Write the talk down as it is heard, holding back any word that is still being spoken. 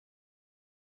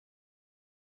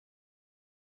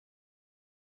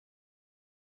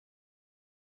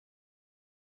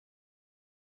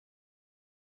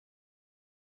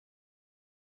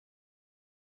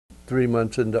3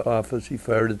 months into office, he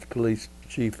fired his police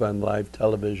chief on live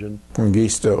television. From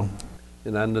Gisto.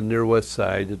 And on the near west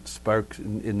side, it sparks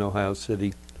in Ohio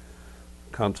City,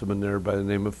 a councilman there by the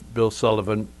name of Bill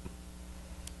Sullivan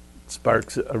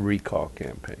sparks a recall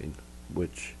campaign,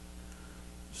 which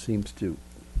seems to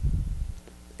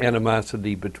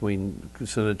animosity between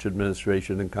Kucinich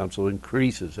administration and council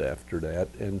increases after that,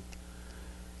 and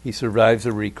he survives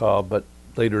a recall, but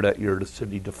later that year the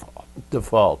city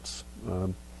defaults.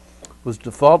 Was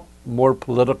default more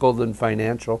political than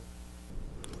financial?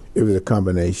 It was a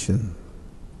combination.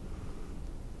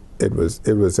 It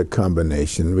was a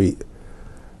combination.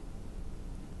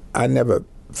 I never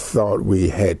thought we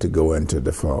had to go into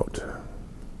default.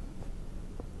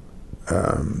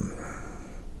 The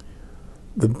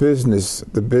business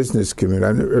community.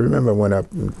 I remember when I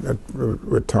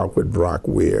would talk with Brock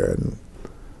Weir and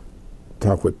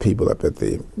talk with people up at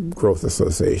the Growth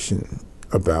Association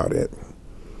about it.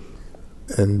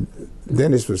 And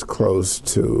Dennis was close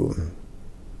to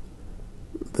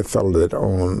the fellow that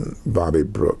owned Bobby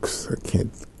Brooks. I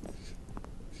can't.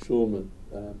 Schulman.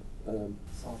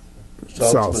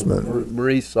 Saltzman.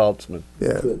 Maurice Saltzman.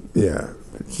 Yeah, yeah.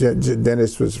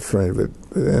 Dennis was a friend with,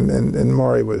 and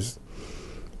Maury was,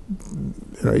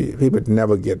 he would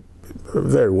never get a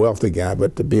very wealthy guy,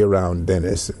 but to be around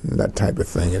Dennis and that type of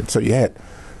thing. And so you had,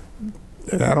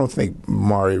 and I don't think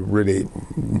Maury really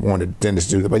wanted Dennis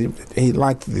to do that, but he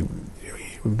liked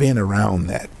being around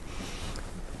that.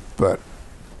 But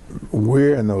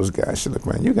Weir and those guys said, look,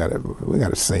 man, we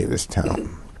gotta save this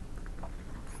town.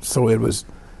 So it was,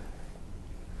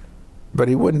 but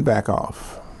he wouldn't back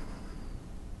off.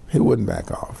 He wouldn't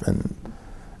back off, and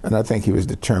I think he was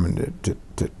determined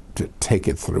to take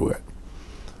it through it.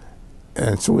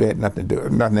 And so we had nothing to do,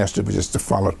 nothing else to do, just to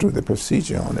follow through the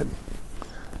procedure on it.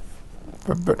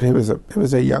 But he was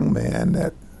a young man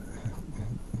that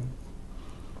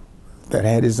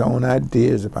had his own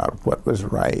ideas about what was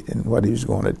right and what he was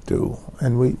going to do,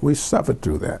 and we suffered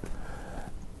through that.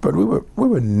 But we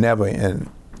were never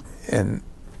in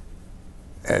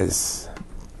as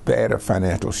bad a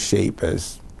financial shape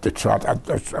as Detroit. I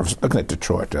was looking at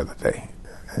Detroit the other day,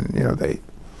 and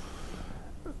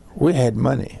we had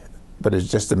money, but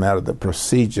it's just a matter of the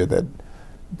procedure that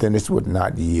Dennis would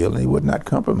not yield and he would not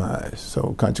compromise.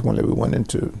 So consequently, we went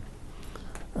into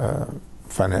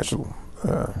financial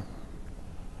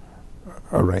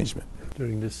arrangement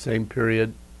during this same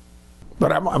period.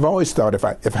 But I've always thought if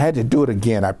I had to do it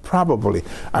again, I probably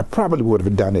would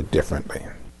have done it differently.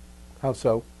 How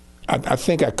so? I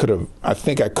think I could have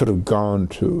gone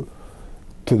to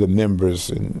the members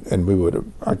and we would have.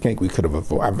 I think we could have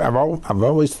avoided. I've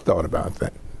always thought about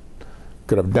that.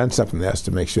 Could have done something else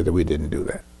to make sure that we didn't do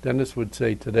that. Dennis would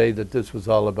say today that this was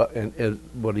all about, and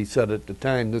what he said at the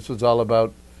time, this was all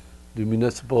about the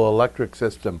municipal electric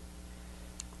system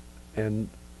and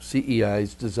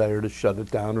CEI's desire to shut it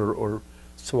down or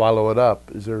swallow it up.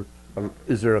 Is there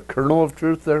a kernel of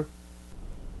truth there?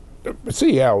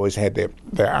 CEI always had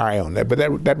their eye on that, but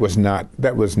that was not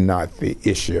the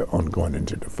issue on going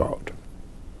into default.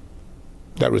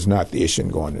 That was not the issue in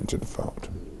going into default.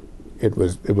 It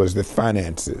was the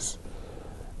finances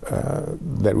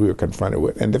that we were confronted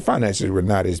with, and the finances were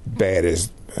not as bad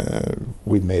as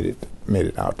we made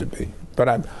it out to be.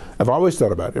 But I've always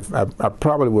thought about it. I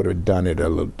probably would have done it a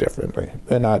little differently,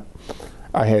 and I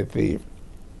had the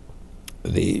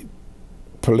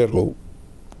political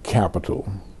capital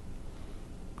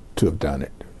to have done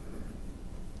it.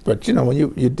 But when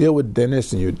you deal with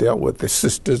Dennis and you dealt with the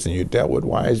sisters and you dealt with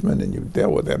Wiseman and you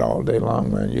dealt with that all day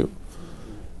long, man,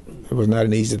 it was not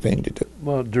an easy thing to do.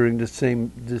 Well, during the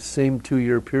same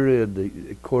 2-year period,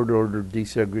 the court-ordered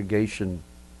desegregation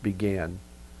began.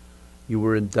 You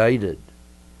were indicted.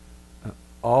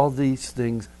 All these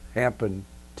things happened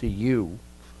to you.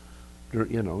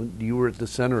 You were at the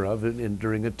center of it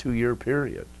during a 2-year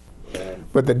period.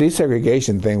 But the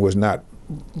desegregation thing was not.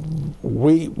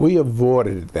 We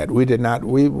avoided that. We did not.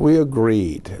 We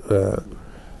agreed.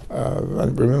 I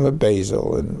remember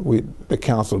Basil and the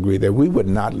council agreed that we would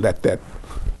not let that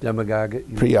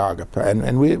preoccupy,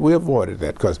 and we avoided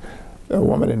that because a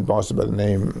woman in Boston by the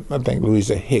name, I think,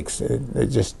 Louisa Hicks, it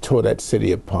just tore that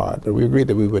city apart. But we agreed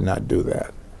that we would not do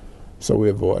that, so we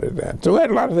avoided that. So we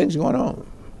had a lot of things going on.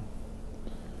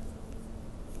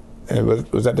 And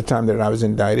it was at the time that I was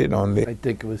indicted on the. I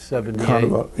think it was 78.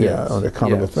 Carnival, yes. On the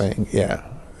Carnival yes. thing, yeah,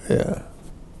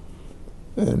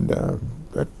 and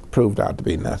that proved out to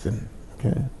be nothing.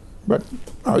 Okay, but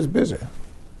I was busy.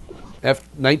 After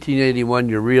 1981,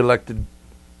 you're reelected.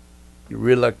 You're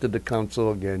reelected to council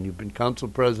again. You've been council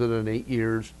president 8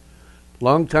 years,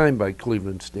 long time by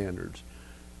Cleveland standards.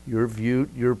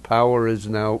 Your power is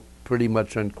now pretty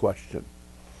much unquestioned.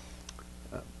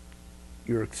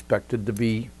 You're expected to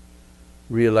be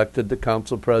reelected the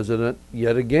council president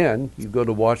yet again. You go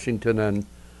to Washington on,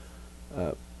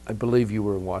 I believe you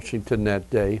were in Washington that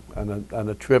day on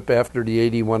a trip after the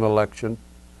 '81 election,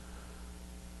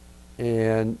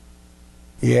 and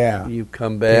you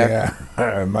come back.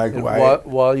 Yeah, Mike White.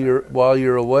 While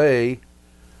you're away,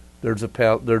 there's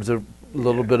a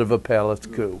little bit of a palace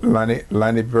coup.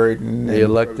 Lonnie Burton. They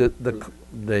elected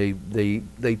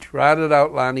they trotted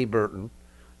out Lonnie Burton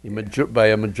by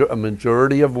a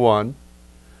majority of one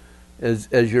as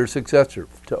your successor.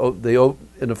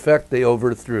 In effect, they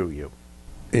overthrew you.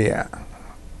 Yeah,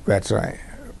 that's right.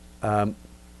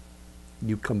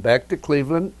 You come back to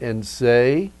Cleveland and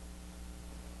say,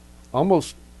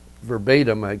 almost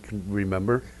verbatim, I can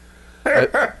remember,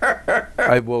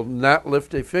 I will not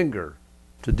lift a finger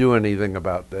to do anything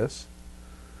about this.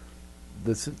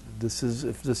 This is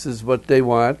if this is what they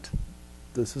want,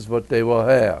 this is what they will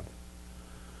have.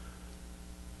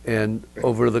 And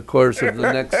over the course of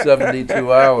the next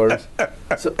 72 hours,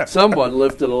 someone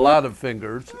lifted a lot of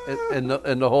fingers, and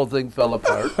the whole thing fell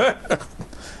apart.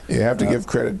 You have to give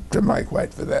credit to Mike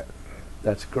White for that.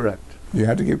 That's correct. You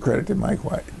have to give credit to Mike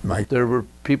White. There were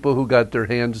people who got their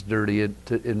hands dirty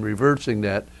in reversing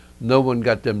that. No one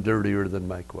got them dirtier than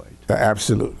Mike White.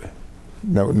 Absolutely,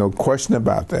 no question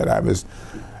about that.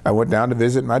 I went down to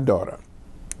visit my daughter,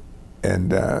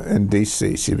 and in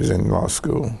D.C. She was in law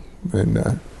school,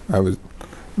 and I was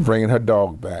bringing her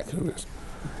dog back,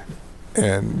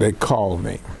 and they called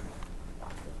me,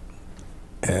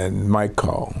 and Mike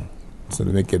called, so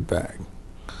let me get back,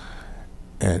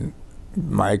 and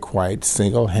Mike White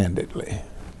single-handedly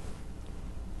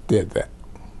did that.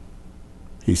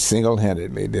 He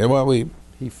single-handedly did. Well, he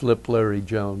flipped Larry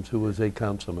Jones, who was a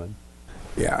councilman.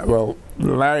 Yeah, well,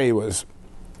 Larry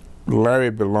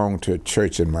belonged to a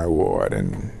church in my ward,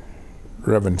 and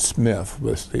Reverend Smith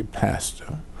was the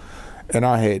pastor. And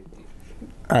I had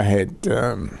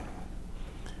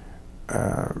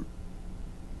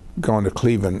gone to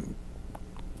Cleveland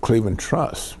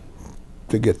Trust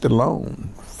to get the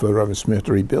loan for Reverend Smith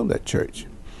to rebuild that church.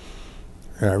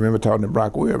 And I remember talking to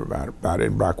Brock Weir about it.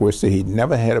 And Brock Weir said he'd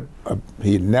never had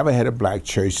a black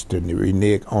church to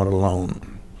renege on a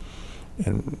loan,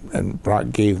 and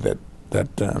Brock gave that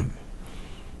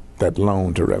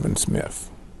loan to Reverend Smith.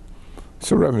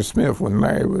 So Reverend Smith,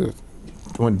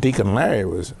 when Deacon Larry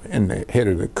was in the head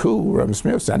of the coup, Reverend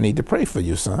Smith said, "I need to pray for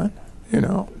you, son." You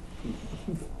know,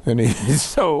 and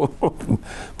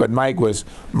but Mike was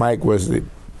the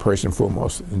person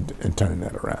foremost in turning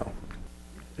that around.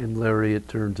 And Larry, it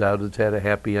turns out, has had a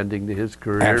happy ending to his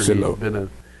career. Absolutely.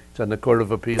 He's on the Court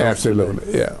of Appeals.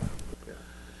 Absolutely, yeah.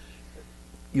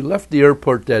 You left the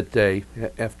airport that day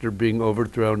after being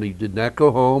overthrown. You did not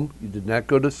go home. You did not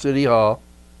go to City Hall.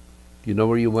 Do you know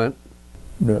where you went?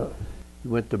 No.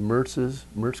 You went to Merce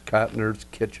Cotner's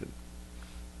kitchen.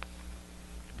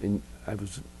 And I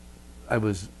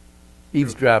was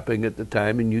eavesdropping at the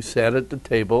time, and you sat at the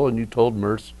table and you told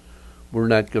Merce, "We're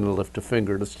not going to lift a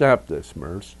finger to stop this,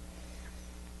 Merce."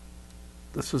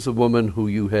 This is a woman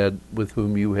with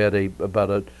whom you had about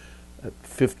a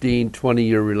 15,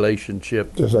 20-year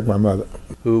relationship. Just like my mother.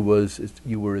 You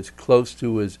were as close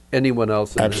to as anyone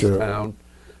else in Absolutely. this town.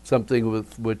 Something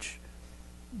with which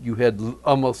you had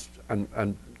almost,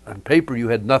 on paper, you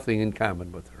had nothing in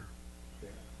common with her.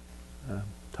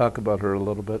 Talk about her a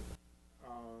little bit.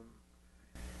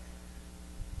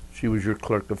 She was your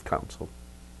clerk of council.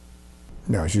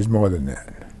 No, she's more than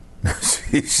that.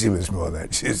 she was more than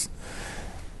that.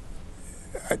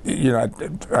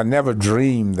 I never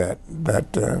dreamed that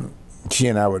she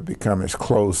and I would become as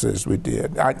close as we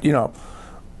did.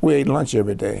 We ate lunch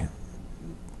every day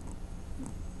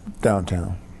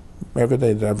downtown. Every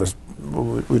day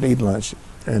we'd eat lunch,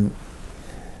 and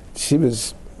she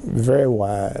was very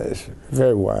wise,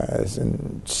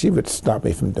 and she would stop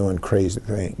me from doing crazy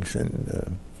things.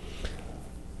 And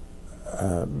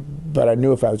but I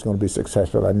knew if I was going to be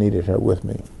successful, I needed her with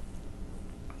me.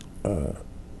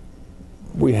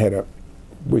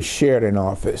 We shared an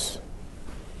office,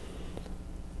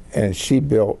 and she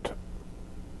built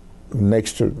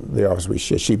next to the office we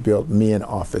shared. She built me an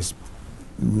office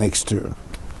next to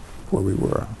where we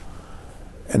were,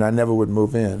 and I never would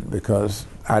move in because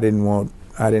I didn't want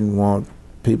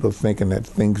people thinking that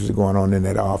things were going on in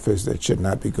that office that should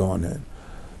not be going in.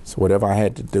 So whatever I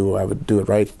had to do, I would do it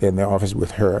right there in the office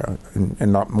with her.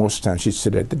 And not most of the time, she'd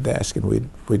sit at the desk, and we'd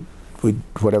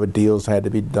whatever deals had to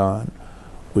be done,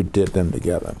 we did them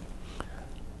together.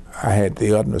 I had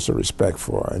the utmost of respect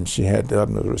for her, and she had the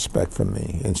utmost of respect for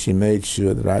me, and she made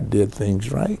sure that I did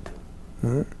things right.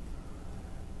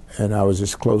 And I was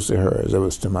as close to her as I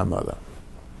was to my mother.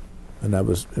 And it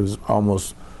was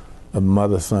almost a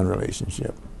mother-son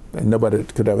relationship. And nobody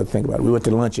could ever think about it. We went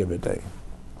to lunch every day.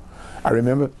 I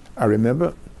remember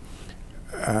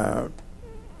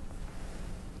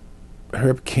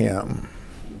Herb Kim,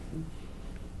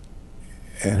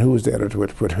 and who was the editor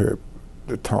with Herb,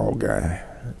 the tall guy?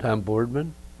 Tom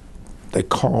Boardman? They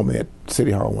called me at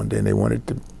City Hall one day, and they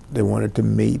wanted to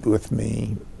meet with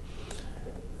me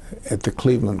at the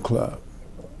Cleveland Club.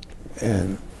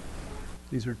 And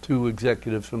these are two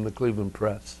executives from the Cleveland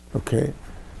Press. Okay,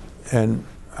 and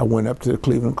I went up to the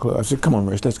Cleveland Club. I said, "Come on,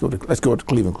 Rich, let's go to the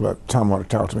Cleveland Club. Tom wanted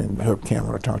to talk to me. Herb Kim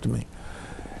wanted to talk to me."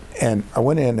 And I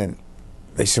went in, and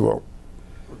they said, "Well,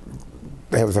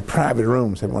 there was a private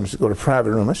room. So they wanted us to go to a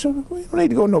private room." I said, "We don't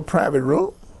need to go to no private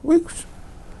room."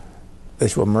 They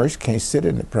said, "Well, Merce can't sit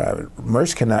in the private.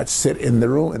 Merce cannot sit in the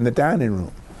room, in the dining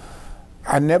room."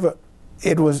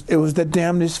 It was the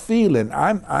damnedest feeling.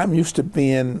 I'm used to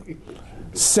being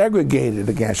segregated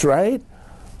against, right?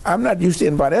 I'm not used to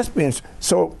anybody else being.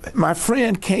 So my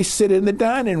friend can't sit in the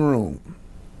dining room.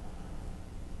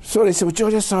 So they said, "Well,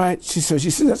 George, that's all right." She said,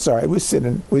 "That's all right. We're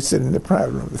sitting in the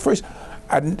private room." The first,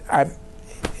 it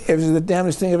was the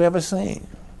damnedest thing I've ever seen.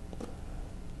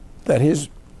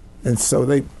 And so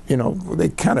they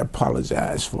kind of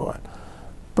apologized for it.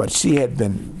 But she had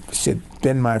been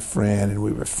my friend, and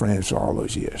we were friends for all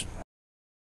those years.